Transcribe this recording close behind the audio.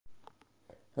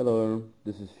Hello,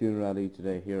 this is Funeraleee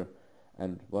today here,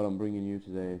 and what I'm bringing you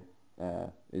today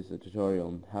is a tutorial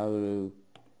on how to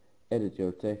edit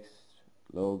your text,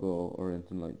 logo, or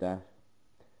anything like that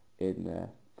in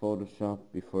Photoshop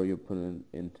before you put it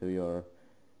into your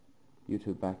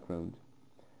YouTube background.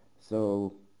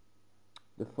 So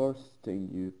the first thing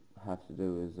you have to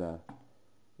do is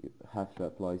you have to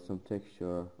apply some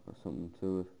texture or something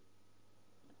to it.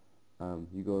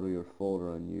 You go to your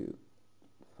folder and you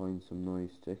find some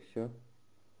nice texture,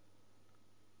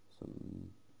 some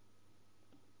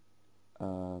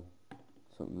uh,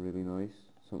 something really nice,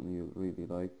 something you really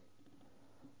like,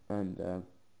 and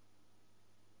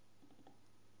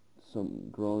some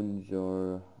grunge,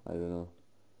 or I don't know.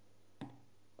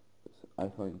 I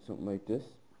find something like this,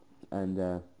 and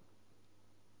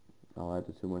I'll add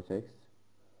it to my text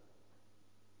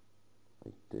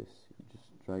like this. You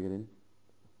just drag it in,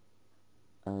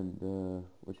 and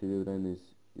what you do then is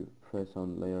you press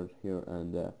on layer here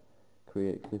and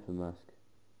create clip and mask.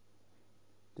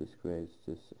 This creates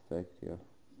this effect here,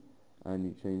 and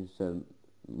you change the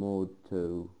mode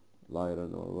to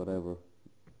lighten or whatever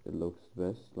it looks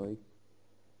best like.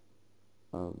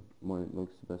 Mine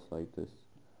looks best like this,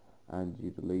 and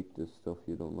you delete this stuff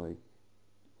you don't like.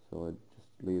 So I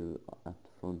just leave it at the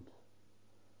front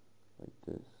like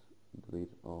this.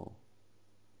 Delete all.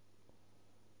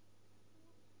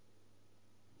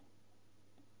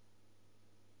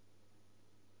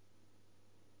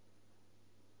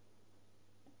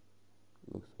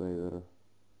 Looks way better.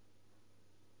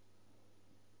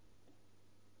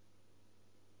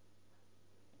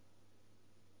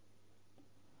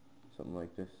 Something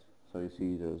like this. So you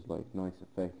see there's like nice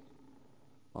effect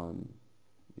on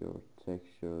your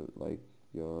texture, like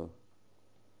your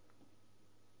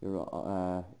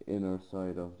inner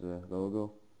side of the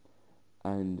logo.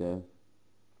 And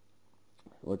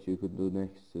what you could do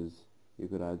next is you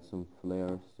could add some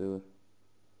flares to it.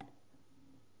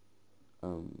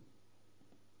 So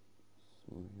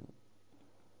you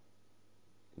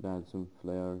could add some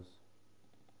flares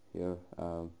here.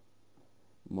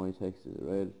 My text is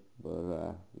red, but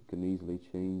you can easily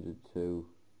change it to,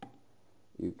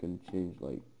 you can change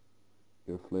like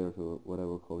your flare to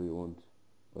whatever color you want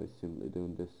by simply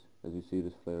doing this. As you see,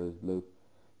 this flare is blue.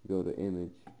 You go to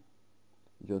image,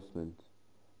 adjustment,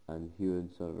 and hue and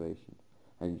saturation,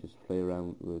 and you just play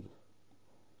around with.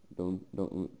 Don't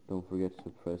forget to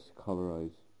press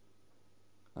colorize,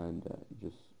 and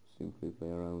just simply play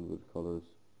around with colors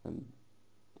and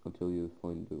until you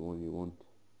find the one you want.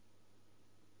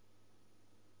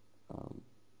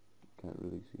 Can't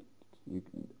really see. You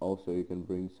can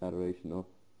bring saturation up,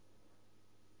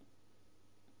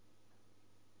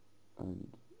 and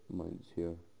mine's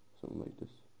here, something like this.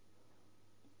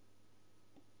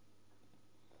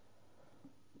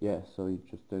 Yeah, so you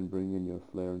just then bring in your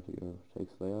flare into your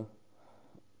text layer,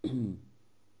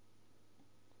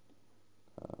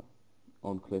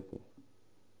 unclip it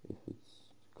if it's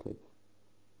clipped,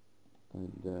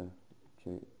 and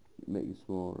make it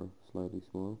smaller, slightly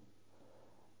small,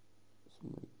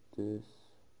 something like this.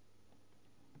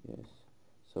 Yes,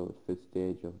 so it fits the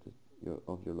edge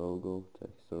of your logo,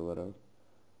 text or whatever,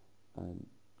 and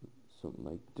something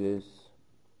like this.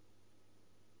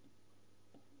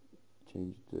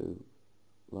 Change the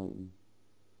lighting.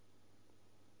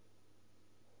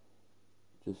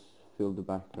 Just fill the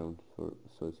background so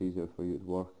it's easier for you to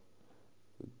work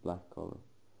with black color.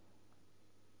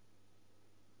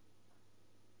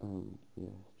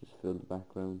 Yeah, just fill the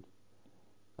background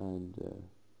and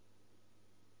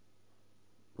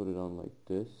put it on like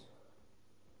this,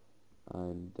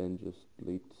 and then just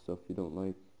delete the stuff you don't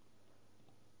like.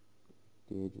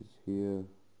 The edges here,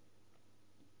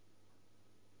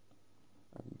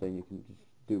 and then you can just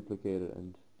duplicate it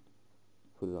and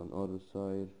put it on the other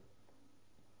side,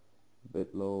 a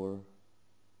bit lower,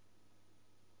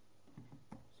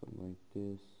 something like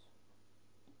this.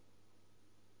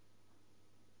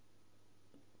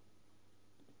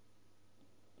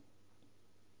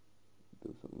 Do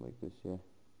something like this, yeah.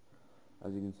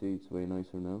 As you can see, it's way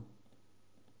nicer now.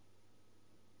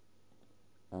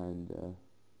 And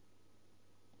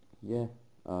yeah,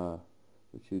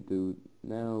 what you do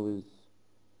now is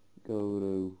go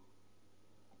to,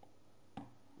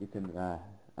 you can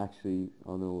actually,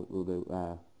 oh no, what we'll do,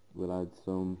 we'll add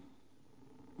some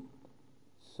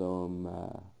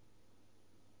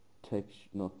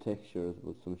not textures,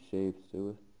 but some shapes to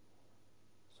it,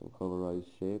 some colorized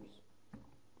shapes.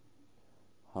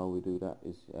 How we do that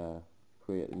is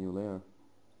create a new layer,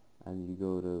 and you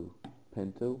go to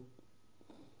pen tool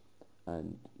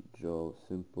and draw a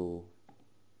simple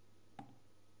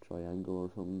triangle or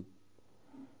something,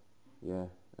 yeah,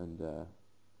 and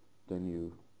then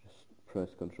you just press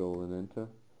Control and Enter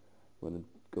when it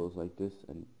goes like this,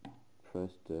 and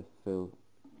press the fill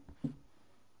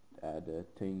the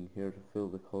thing here to fill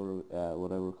the color,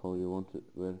 whatever color you want it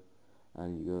with,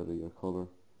 and you go to your color.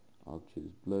 I'll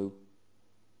choose blue,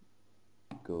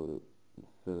 go to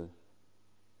fill it,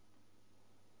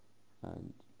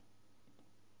 and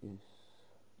yes,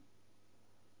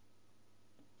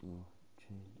 oh,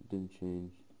 didn't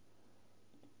change,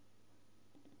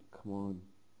 come on,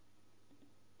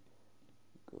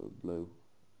 go to blue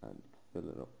and fill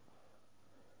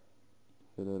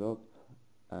it up,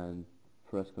 and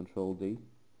press Control D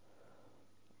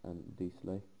and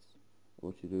deselect.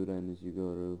 What you do then is you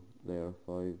go to layer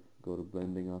 5, go to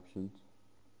blending options,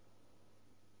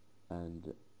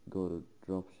 and go to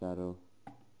drop shadow,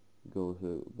 go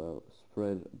to about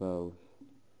spread about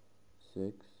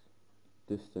 6,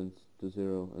 distance to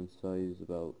 0, and size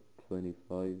about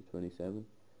 25, 27.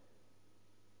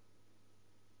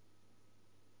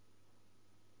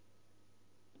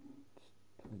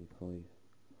 Just 25.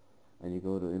 And you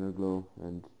go to inner glow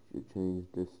and you change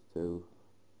this to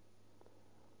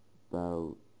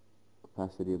about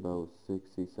opacity about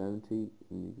 60, 70, and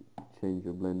you change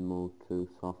your blend mode to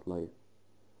soft light.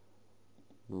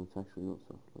 No, it's actually not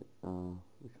soft light.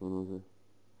 Which one was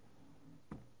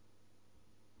it?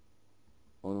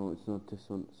 Oh no, it's not this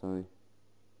one, sorry.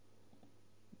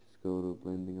 Just go to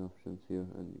blending options here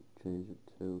and change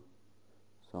it to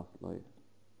soft light.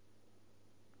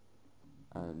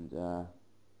 And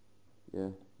yeah,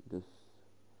 just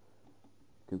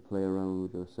can play around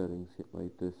with your settings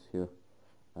like this here,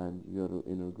 and you go to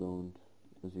inner glow, and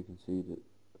as you can see the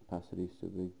opacity is too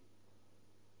big.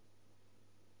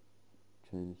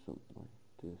 Change something like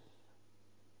this,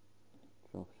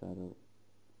 drop shadow.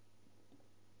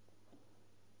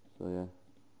 So yeah,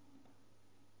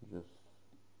 just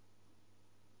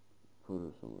put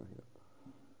it somewhere here.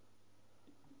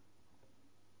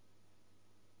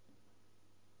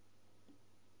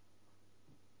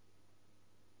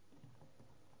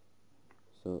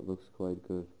 So it looks quite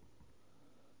good,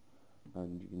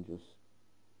 and you can just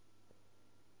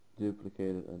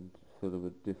duplicate it and fill it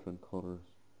with different colors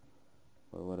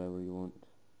or whatever you want.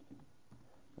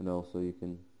 And also you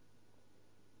can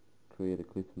create a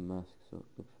clip and mask so it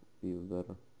looks even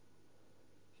better.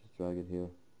 Just drag it here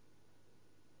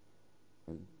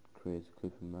and create a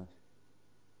clip and mask.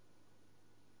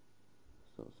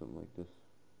 So something like this.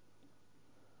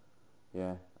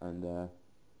 Yeah, and you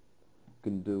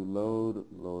can do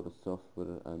load of stuff with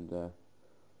it, and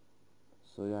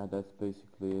so yeah, that's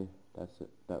basically it. That's it.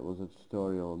 That was a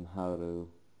tutorial on how to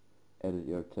edit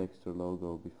your text or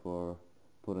logo before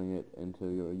putting it into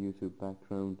your YouTube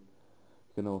background.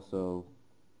 You can also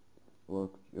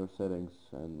work your settings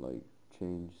and like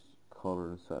change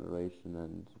color and saturation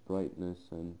and brightness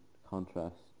and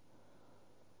contrast,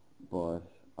 but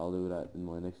I'll do that in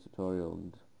my next tutorial.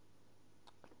 And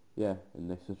yeah, in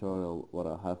the next tutorial what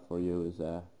I have for you is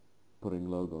putting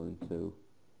logo into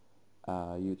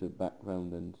YouTube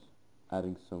background and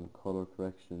adding some color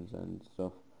corrections and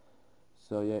stuff.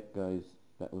 So yeah guys,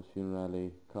 that was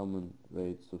Funeraleee. Comment,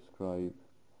 rate, subscribe,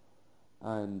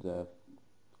 and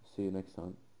see you next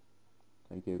time.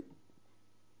 Thank you.